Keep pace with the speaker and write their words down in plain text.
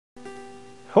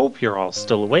Hope you're all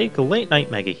still awake. Late Night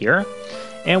Mega here,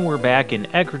 and we're back in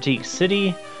Ecruteak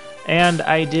City, and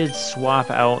I did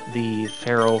swap out the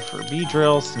Pharaoh for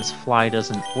Beedrill since Fly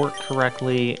doesn't work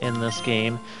correctly in this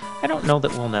game. I don't know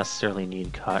that we'll necessarily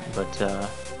need Cut, but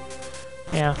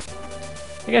yeah.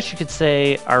 I guess you could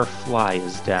say our Fly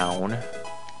is down.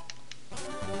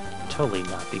 Totally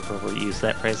not the appropriate use of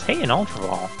that phrase. Hey, an Ultra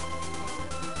Ball.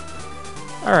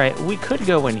 Alright, we could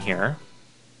go in here.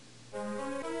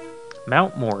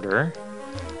 Mount Mortar.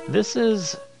 This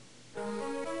is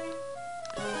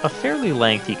a fairly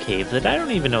lengthy cave that I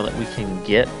don't even know that we can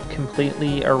get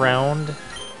completely around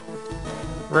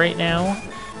right now.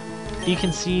 You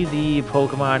can see the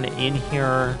Pokemon in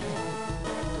here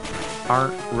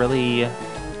aren't really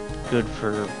good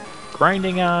for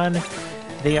grinding on.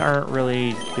 They aren't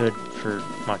really good for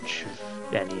much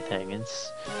of anything.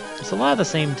 It's a lot of the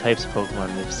same types of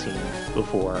Pokemon we've seen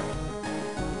before.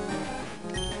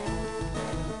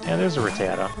 Yeah, there's a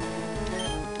Rattata.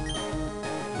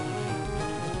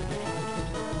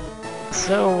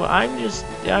 So,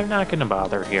 I'm not gonna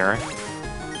bother here.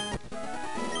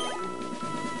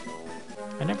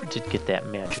 I never did get that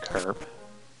Magikarp.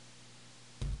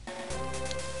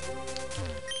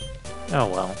 Oh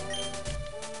well.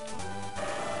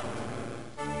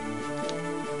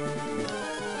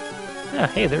 Yeah,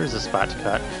 hey, there's a spot to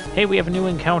cut. Hey, we have a new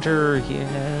encounter.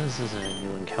 Yeah, this isn't a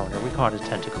new encounter. We caught a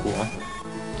Tentacool.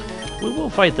 We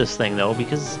will fight this thing, though,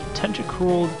 because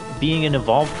Tentacruel, being an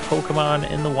evolved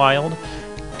Pokemon in the wild,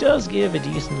 does give a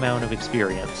decent amount of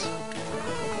experience.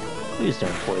 Please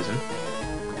don't poison.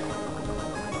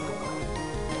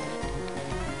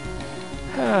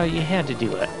 Oh, you had to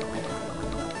do it.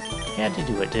 Had to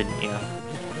do it, didn't you?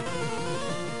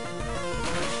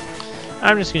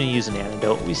 I'm just going to use an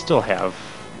antidote. We still have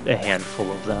a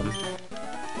handful of them.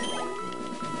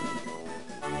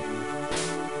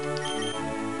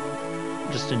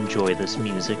 Just enjoy this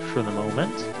music for the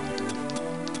moment.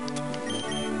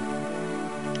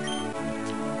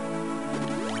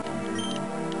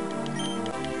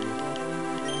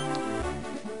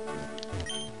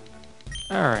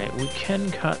 Alright, we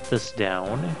can cut this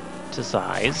down to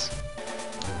size.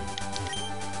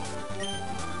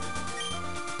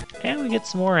 And we get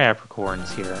some more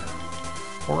apricorns here.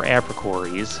 Or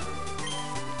apricories.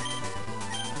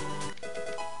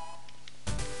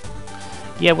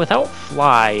 Yeah, without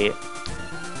Fly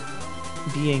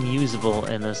being usable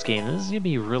in this game, this is going to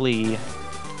be really,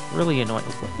 really annoying.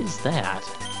 What is that?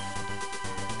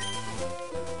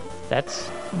 That's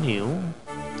new.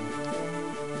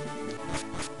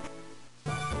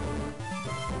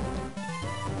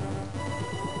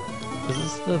 Is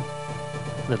this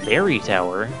the Berry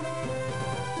Tower?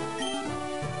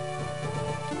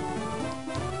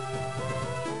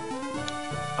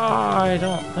 I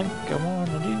don't think I want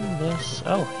to do this.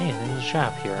 Oh, hey, there's a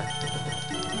shop here.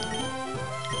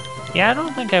 Yeah, I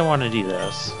don't think I want to do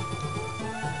this.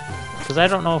 Because I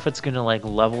don't know if it's going to, like,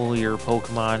 level your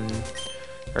Pokemon,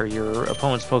 or your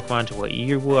opponent's Pokemon to what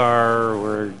you are,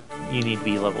 or you need to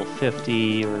be level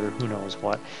 50, or who knows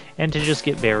what. And to just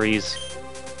get berries,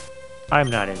 I'm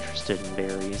not interested in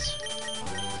berries.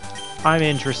 I'm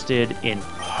interested in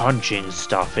punching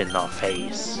stuff in the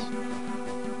face.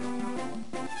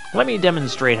 Let me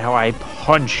demonstrate how I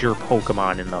punch your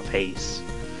Pokemon in the face.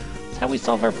 That's how we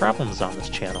solve our problems on this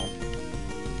channel.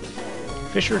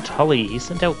 Fisher Tully, he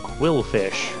sent out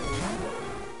Quillfish.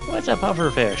 What's a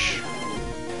pufferfish?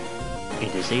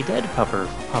 It is a dead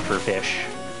pufferfish.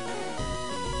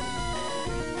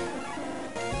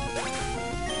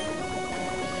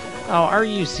 Oh, are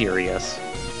you serious?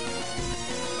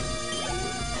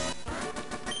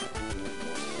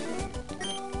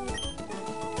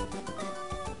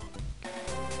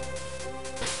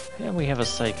 And we have a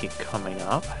Psychic coming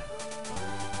up.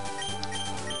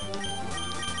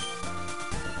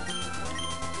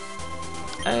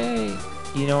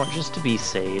 You know what, just to be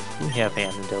safe, we have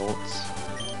antidotes.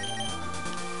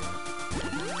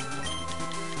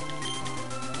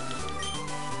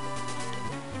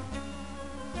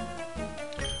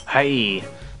 Hey,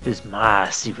 this is my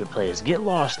secret place. Get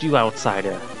lost, you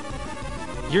outsider.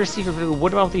 Your secret place.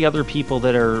 What about the other people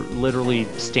that are literally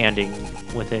standing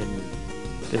within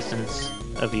distance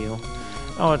of you?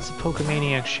 Oh, it's a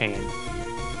Pokemaniac Shane.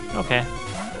 Okay.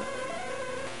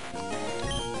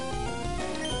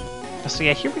 So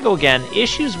yeah, here we go again.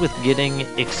 Issues with getting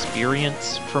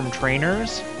experience from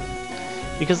trainers.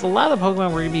 Because a lot of the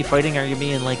Pokemon we're going to be fighting are going to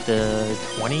be in like the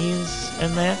 20s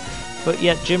and that. But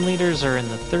yet gym leaders are in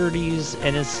the 30s,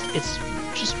 and it's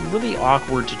just really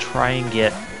awkward to try and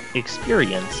get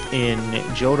experience in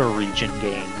Johto region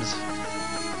games.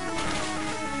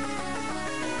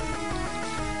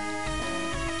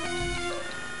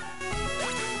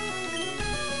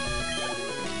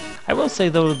 I will say,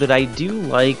 though, that I do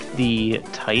like the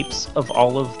types of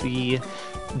all of the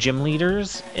gym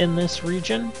leaders in this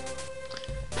region.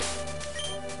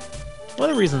 One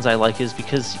of the reasons I like is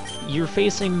because you're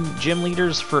facing gym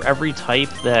leaders for every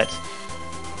type that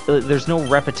there's no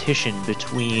repetition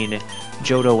between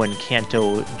Johto and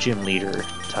Kanto gym leader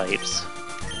types.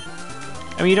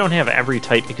 I mean, you don't have every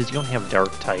type because you don't have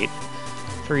Dark type.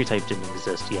 Fairy type didn't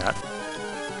exist yet.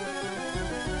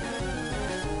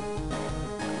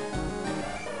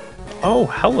 Oh,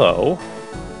 hello.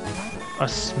 A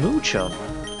Smoochum.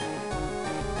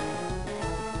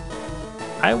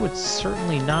 I would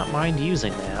certainly not mind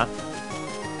using that.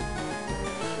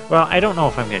 Well, I don't know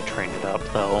if I'm going to train it up,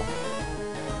 though.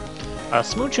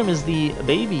 Smoochum is the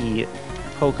baby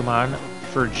Pokemon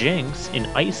for Jinx in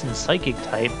Ice and Psychic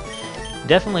type.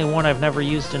 Definitely one I've never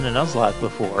used in a Nuzlocke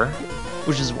before,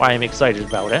 which is why I'm excited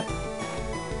about it.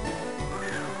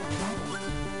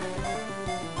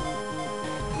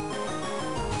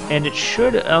 And it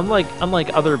should,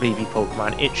 unlike other baby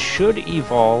Pokemon, it should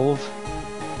evolve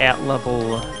at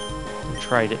level...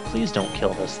 Try it. Please don't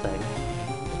kill this thing.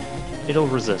 It'll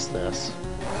resist this.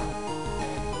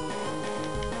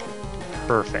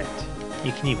 Perfect.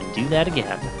 You can even do that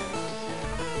again.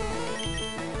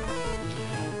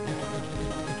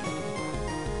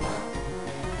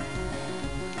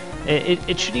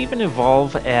 It should even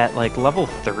evolve at, like, level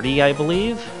 30, I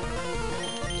believe.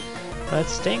 But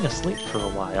it's staying asleep for a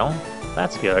while.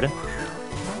 That's good.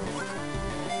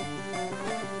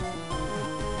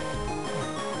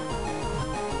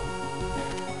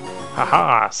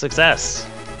 Haha! Success!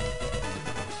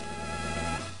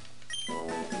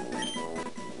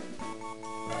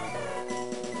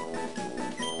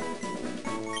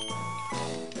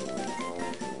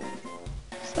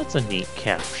 So that's a neat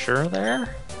capture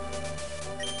there.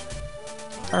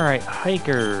 Alright,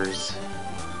 hikers.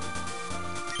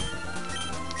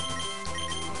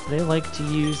 They like to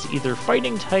use either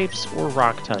fighting types or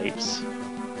rock types.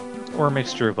 Or a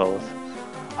mixture of both.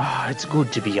 Ah, it's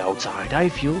good to be outside. I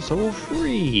feel so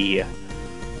free.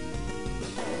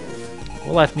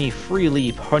 Let me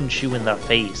freely punch you in the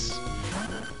face.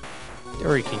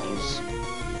 Or you can use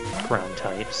ground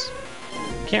types.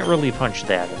 Can't really punch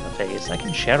that in the face. I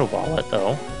can Shadow Ball it,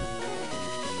 though.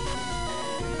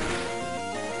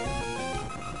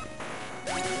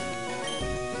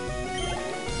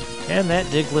 And that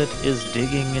Diglett is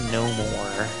digging no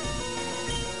more.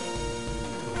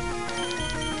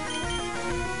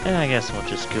 And I guess I'll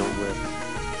just go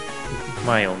with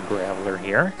my own Graveler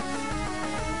here.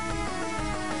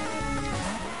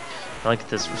 Like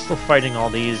this, we're still fighting all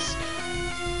these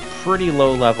pretty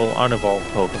low-level, unevolved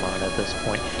Pokemon at this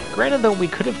point. Granted, though, we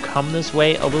could have come this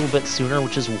way a little bit sooner,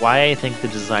 which is why I think the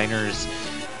designers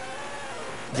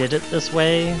did it this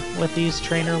way with these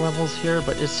trainer levels here,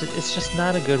 but it's just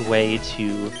not a good way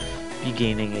to be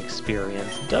gaining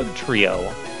experience.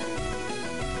 Dugtrio.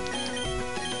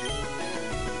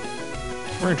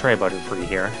 We're gonna try Butterfree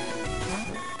here.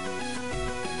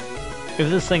 If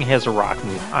this thing has a rock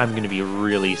move, I'm gonna be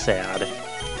really sad.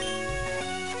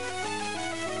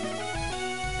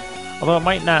 Although it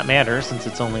might not matter since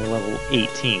it's only level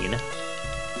 18.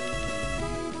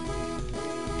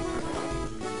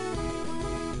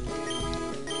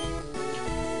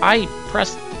 I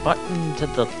pressed the button to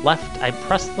the left. I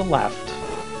pressed the left.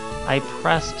 I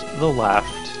pressed the left.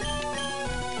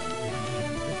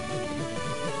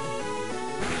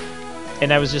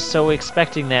 And I was just so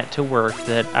expecting that to work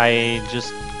that I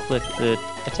just clicked the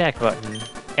attack button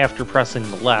after pressing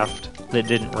the left that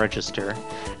didn't register.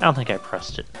 I don't think I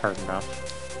pressed it hard enough.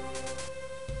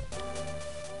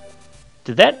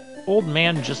 Did that old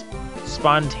man just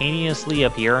spontaneously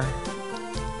appear?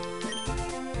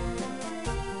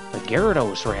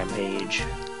 Gyarados Rampage.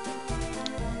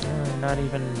 Not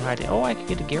even hiding. Oh, I could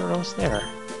get a Gyarados there.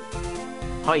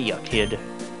 Hiya, kid.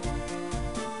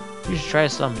 You should try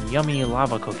some yummy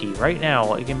lava cookie right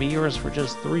now. It can be yours for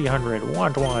just 300.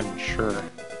 Want one? Sure.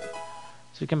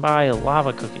 So you can buy a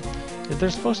lava cookie.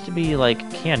 There's supposed to be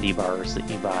like candy bars that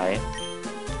you buy.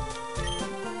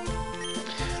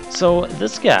 So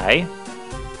this guy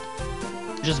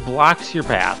just blocks your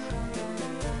path.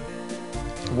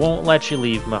 Won't let you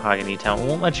leave Mahogany Town,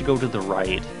 won't let you go to the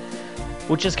right,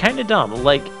 which is kind of dumb.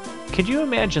 Like, could you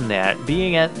imagine that,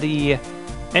 being at the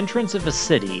entrance of a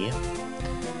city,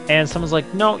 and someone's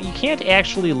like, no, you can't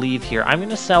actually leave here. I'm going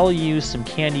to sell you some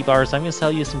candy bars, I'm going to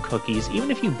sell you some cookies. Even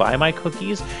if you buy my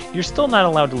cookies, you're still not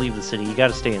allowed to leave the city. You got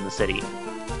to stay in the city.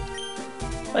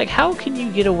 Like, how can you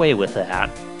get away with that?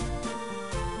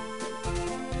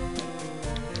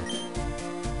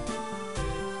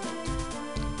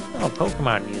 Oh,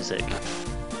 Pokemon music.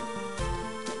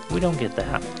 We don't get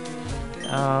that.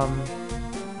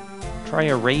 Try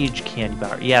a rage candy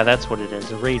bar. Yeah, that's what it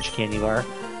is, a rage candy bar.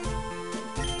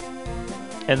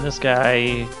 And this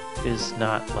guy is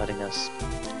not letting us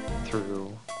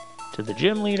through to the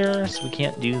gym leader, so we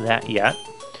can't do that yet.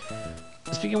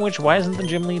 Speaking of which, why isn't the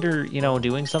gym leader, you know,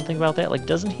 doing something about that? Like,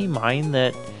 doesn't he mind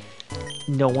that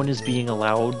no one is being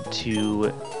allowed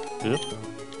to...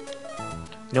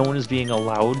 No one is being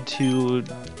allowed to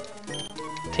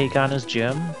take on his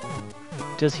gym?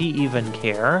 Does he even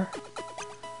care?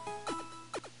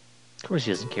 Of course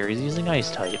he doesn't care, he's using ice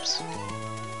types.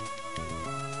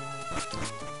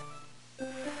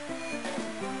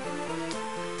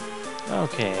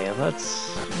 Okay,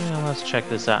 let's check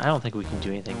this out. I don't think we can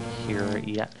do anything here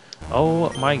yet.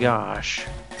 Oh my gosh.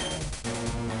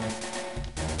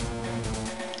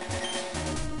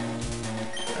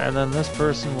 And then this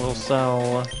person will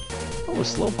sell... Oh, a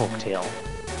Slowpoke Tail.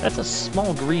 That's a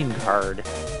small green card.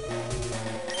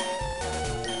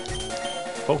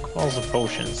 Pokeballs and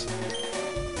potions.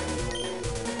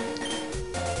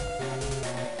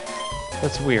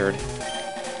 That's weird.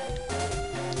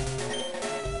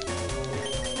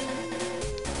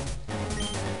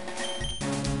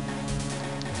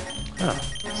 Huh.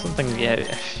 Something...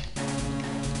 Yeah.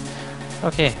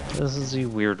 Okay, this is a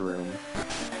weird room.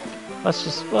 Let's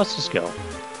just go.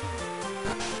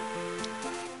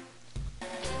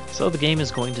 So the game is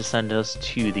going to send us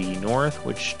to the north,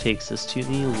 which takes us to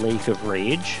the Lake of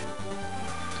Rage.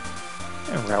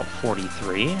 And Route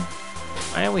 43.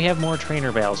 And we have more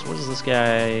trainer battles. What is this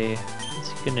guy...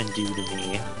 What's he gonna do to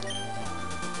me?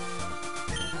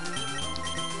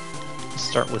 Let's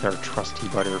start with our trusty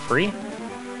Butterfree.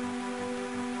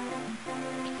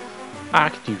 I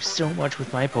can do so much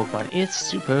with my Pokemon. It's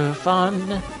super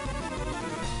fun!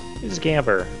 He's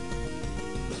Gabber.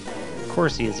 Of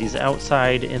course he is. He's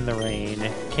outside in the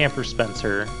rain. Camper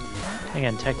Spencer.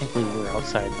 Again, technically we're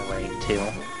outside in the rain too.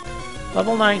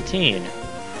 Level 19.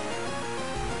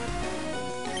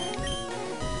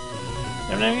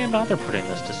 I'm not even bother putting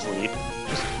this to sleep.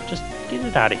 Just get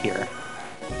it out of here.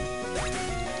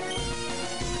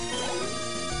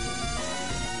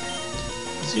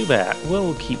 Zubat.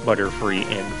 We'll keep Butterfree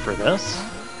in for this.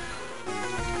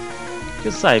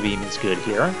 Because Psybeam is good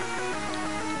here.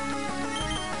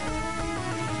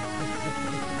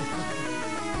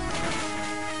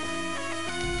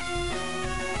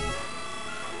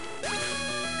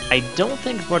 I don't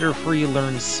think Butterfree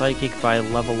learns Psychic by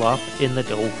level up in the...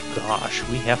 Oh gosh,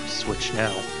 we have to switch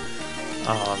now.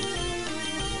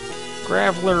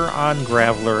 Graveler on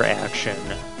Graveler action.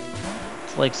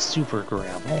 It's like Super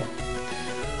Gravel.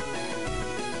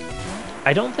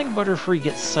 I don't think Butterfree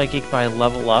gets Psychic by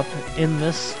level up in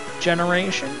this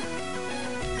generation.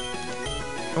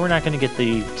 And we're not going to get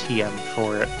the TM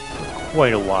for it for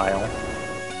quite a while.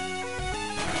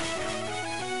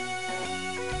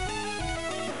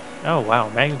 Oh wow,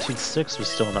 Magnitude 6 was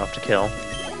still enough to kill.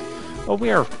 Well,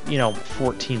 we are, you know,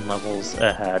 14 levels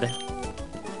ahead.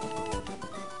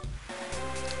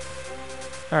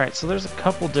 Alright, so there's a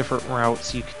couple different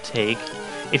routes you could take.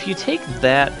 If you take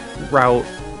that route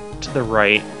to the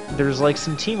right, there's like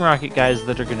some Team Rocket guys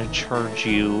that are going to charge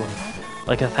you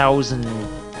like 1,000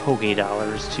 Poké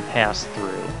Dollars to pass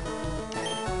through.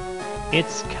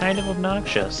 It's kind of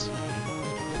obnoxious.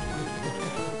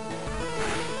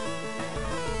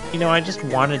 You know, I just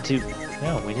wanted to...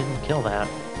 No, we didn't kill that.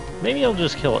 Maybe it'll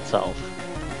just kill itself.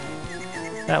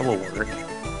 That will work.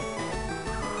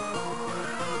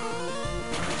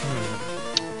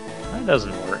 That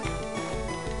doesn't work.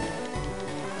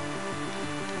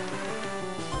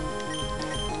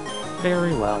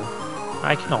 Very well.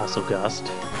 I can also Gust.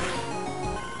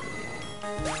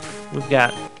 We've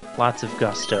got lots of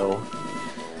Gusto.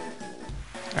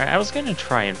 Alright, I was gonna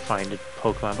try and find a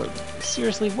Pokemon, but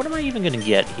seriously, what am I even gonna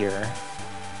get here?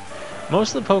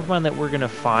 Most of the Pokemon that we're gonna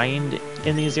find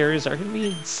in these areas are gonna be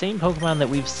the same Pokemon that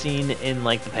we've seen in,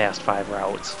 like, the past 5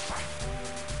 routes.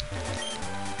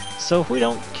 So if we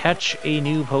don't catch a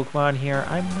new Pokemon here,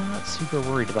 I'm not super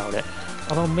worried about it.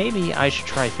 Although maybe I should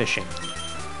try fishing.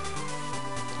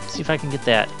 See if I can get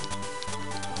that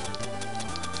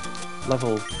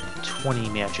level 20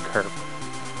 Magikarp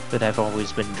that I've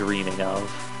always been dreaming of.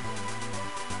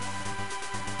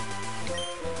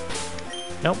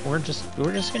 Nope, we're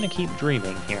just gonna keep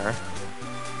dreaming here.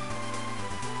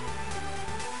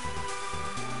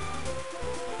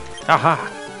 Aha!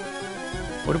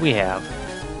 What do we have?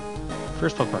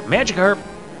 First Pokemon, Magikarp,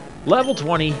 level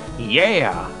 20,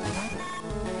 yeah!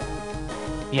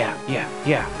 Yeah,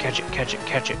 catch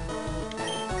it.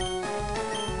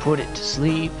 Put it to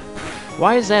sleep.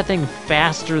 Why is that thing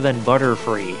faster than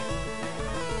Butterfree?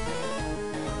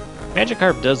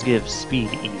 Magikarp does give speed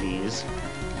EVs.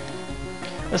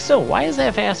 But still, why is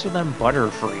that faster than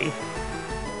Butterfree?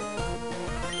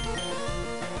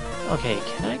 Okay,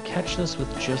 can I catch this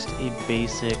with just a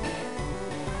basic...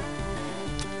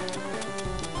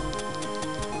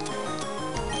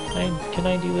 Can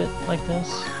I do it like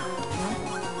this?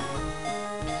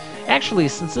 Actually,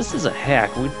 since this is a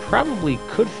hack, we probably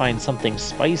could find something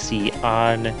spicy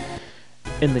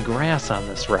in the grass on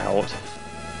this route.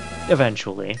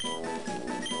 Eventually.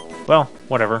 Well,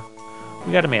 whatever.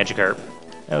 We got a Magikarp.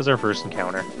 That was our first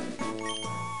encounter.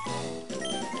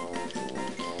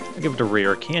 I'll give it a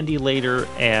rare candy later,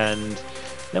 and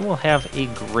then we'll have a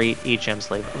great HM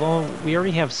Slave. Although, we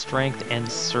already have Strength and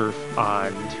Surf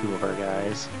on 2 of our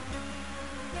guys.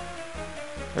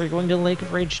 Are we going to Lake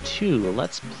of Rage 2?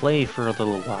 Let's play for a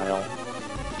little while.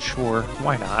 Sure,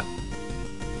 why not?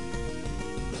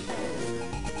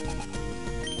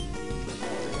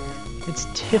 It's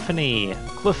Tiffany!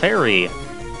 Clefairy!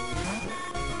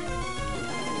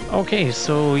 Okay,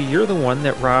 so you're the one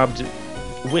that robbed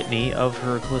Whitney of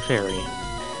her Clefairy.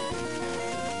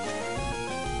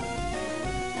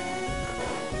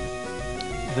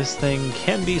 This thing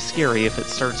can be scary if it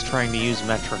starts trying to use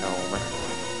Metronome.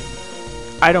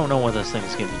 I don't know what this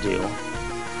thing's going to do.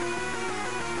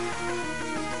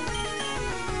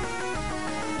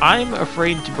 I'm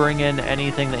afraid to bring in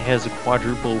anything that has a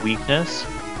quadruple weakness.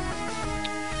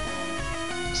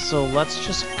 So let's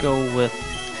just go with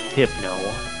Hypno.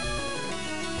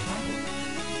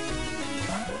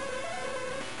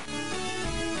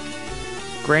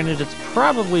 Granted, it's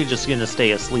probably just going to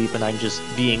stay asleep and I'm just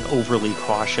being overly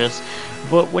cautious,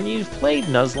 but when you've played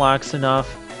Nuzlocke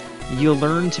enough, you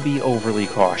learn to be overly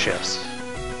cautious.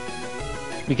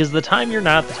 Because the time you're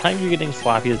not, the time you're getting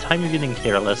sloppy, the time you're getting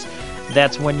careless,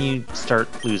 that's when you start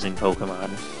losing Pokemon.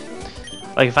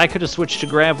 Like, if I could have switched to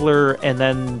Graveler, and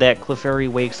then that Clefairy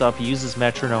wakes up, uses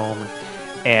Metronome,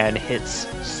 and hits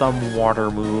some water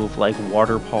move, like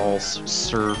Water Pulse,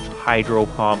 Surf, Hydro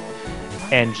Pump,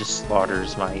 and just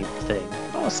slaughters my thing.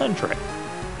 Oh, a Sentret.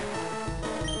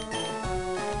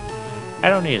 I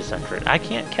don't need a Sentret. I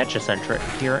can't catch a Sentret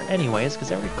here anyways,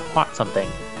 because I already caught something.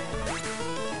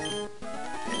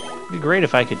 It'd be great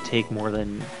if I could take more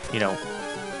than, you know...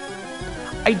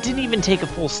 I didn't even take a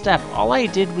full step. All I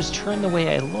did was turn the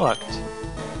way I looked.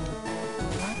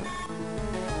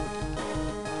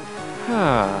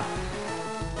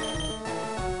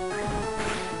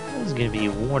 This is going to be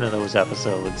one of those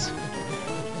episodes.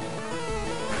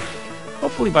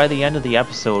 Hopefully by the end of the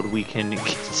episode we can get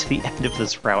to the end of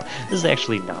this route. This is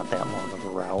actually not that long of a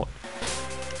route.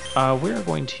 We're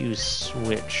going to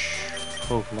switch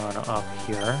Pokemon up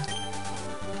here.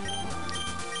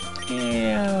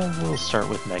 Yeah, we'll start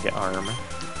with Mega Arm.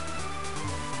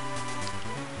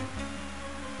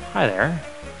 Hi there.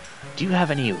 Do you have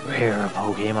any rare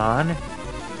Pokemon?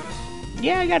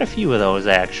 Yeah, I got a few of those,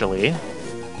 actually.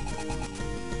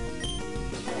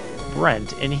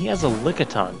 Brent, and he has a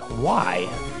Lickitung. Why?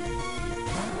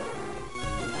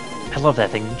 I love that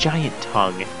thing. Giant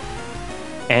tongue.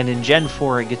 And in Gen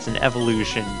 4, it gets an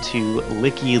evolution to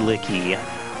Licky Licky.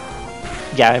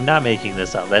 Yeah, I'm not making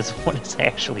this up. That's what it's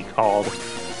actually called.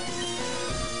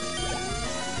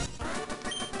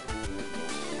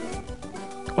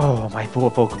 Oh, my poor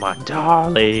Pokemon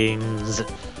darlings.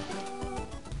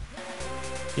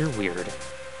 You're weird.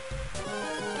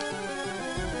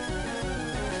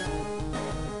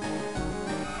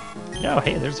 Oh,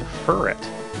 hey, there's a Furret.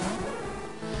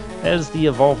 That is the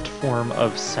evolved form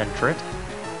of Sentret.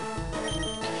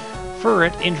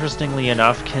 Furret, interestingly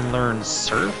enough, can learn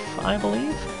Surf, I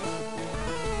believe.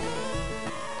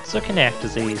 So it can act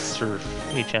as a Surf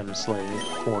HM slave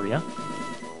for you.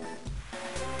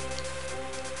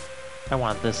 I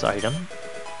want this item.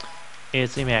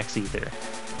 It's a Max Ether.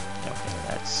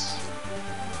 Okay,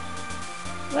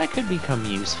 that could become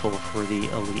useful for the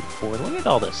Elite Four. Look at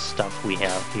all this stuff we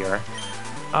have here.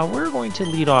 We're going to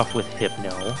lead off with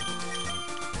Hypno.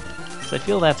 So I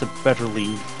feel that's a better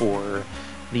lead for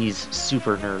these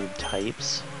super nerd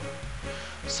types.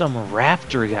 Some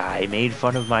raptor guy made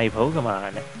fun of my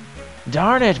Pokemon.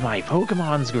 Darn it, my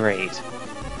Pokemon's great.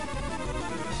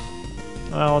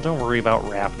 Well, don't worry about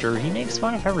Raptor. He makes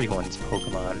fun of everyone's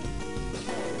Pokemon.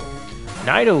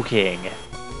 Nidoking.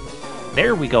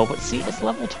 There we go, but see, it's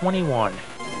level 21.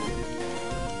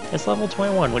 It's level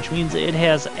 21, which means it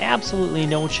has absolutely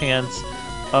no chance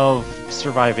of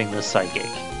surviving the Psychic.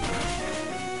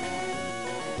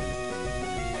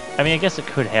 I mean, I guess it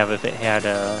could have if it had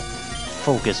a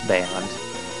Focus Band.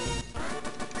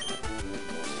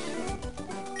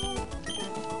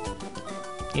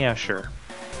 Yeah, sure.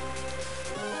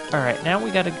 Alright, now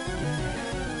we gotta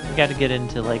We got to get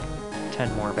into like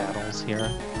 10 more battles here.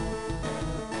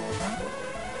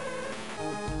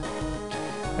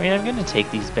 I mean, I'm gonna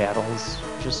take these battles,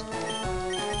 just...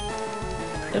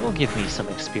 it'll give me some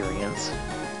experience.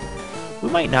 We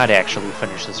might not actually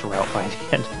finish this route by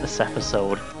the end of this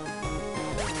episode.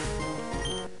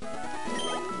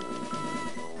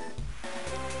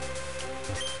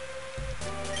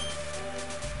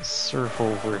 Surf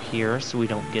over here so we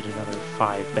don't get another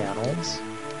 5 battles.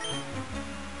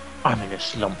 I'm in a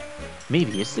slump.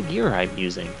 Maybe it's the gear I'm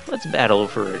using. Let's battle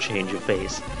for a change of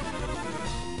pace.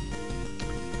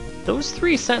 Those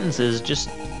 3 sentences just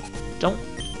don't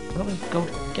really go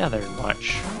together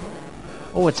much.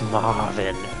 Oh, it's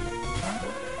Marvin.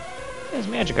 He has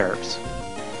Magikarps.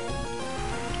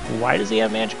 Why does he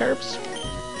have Magikarps?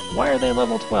 Why are they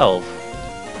level 12?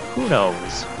 Who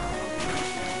knows?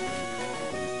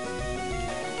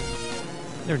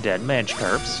 They're dead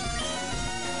Magikarps.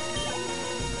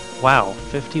 Wow,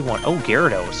 51. Oh,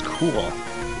 Gyarados. Cool.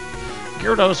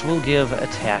 Gyarados will give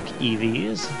attack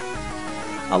EVs.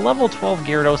 A level 12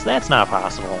 Gyarados, that's not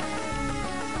possible.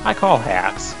 I call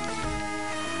hacks.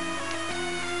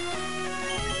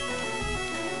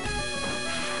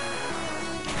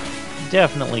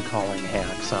 Definitely calling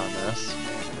hacks on this.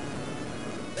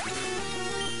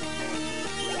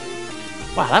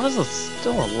 Wow, that was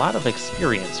still a lot of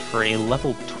experience for a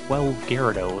level 12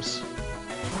 Gyarados.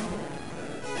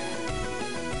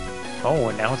 Oh,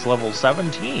 and now it's level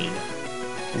 17.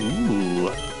 Ooh.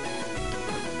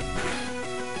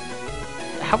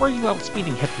 How are you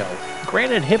outspeeding Hypno?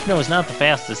 Granted, Hypno is not the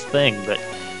fastest thing, but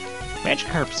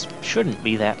Magikarps shouldn't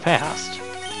be that fast.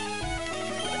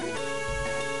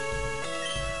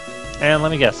 And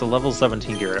let me guess, a level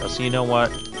 17 Gyarados. So you know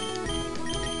what?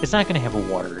 It's not going to have a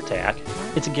water attack.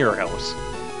 It's a Gyarados.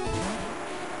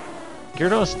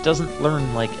 Gyarados doesn't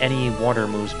learn, like, any water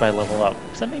moves by level up.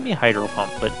 Except maybe Hydro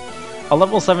Pump, but a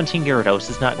level 17 Gyarados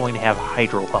is not going to have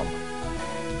Hydro Pump.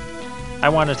 I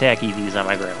want attack EVs on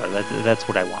my grandpa. That's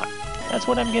what I want. That's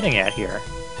what I'm getting at here.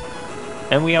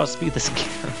 And we outspeed this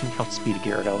we outspeed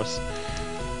Gyarados.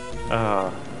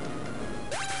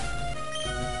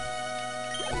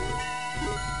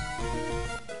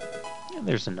 And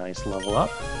there's a nice level up.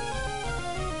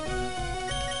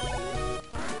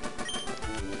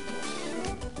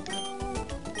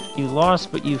 You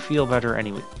lost, but you feel better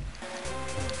anyway.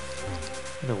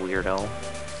 What a weirdo.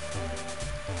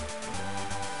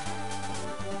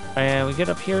 And we get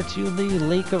up here to the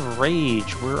Lake of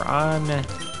Rage. We're on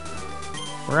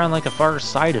like a far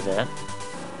side of it.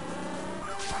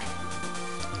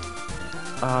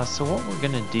 So what we're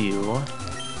gonna do,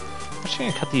 I'm just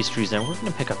gonna cut these trees down. We're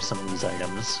gonna pick up some of these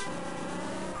items.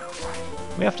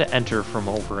 We have to enter from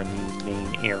over in the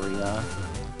main area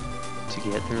to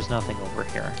get, there's nothing over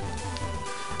here.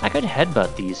 I could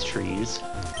headbutt these trees.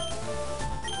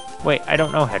 Wait, I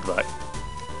don't know headbutt.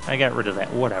 I got rid of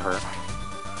that, whatever.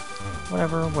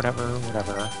 Whatever.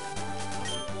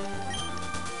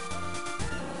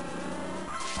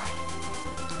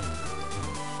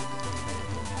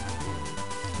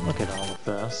 Look at all of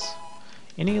this.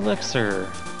 An elixir.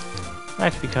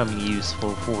 That could become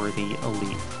useful for the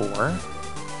Elite Four.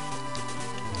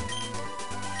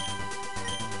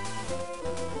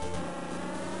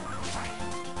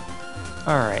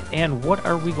 Alright, and what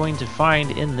are we going to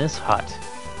find in this hut?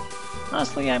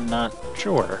 Honestly, I'm not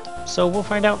sure. So we'll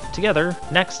find out together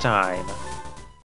next time.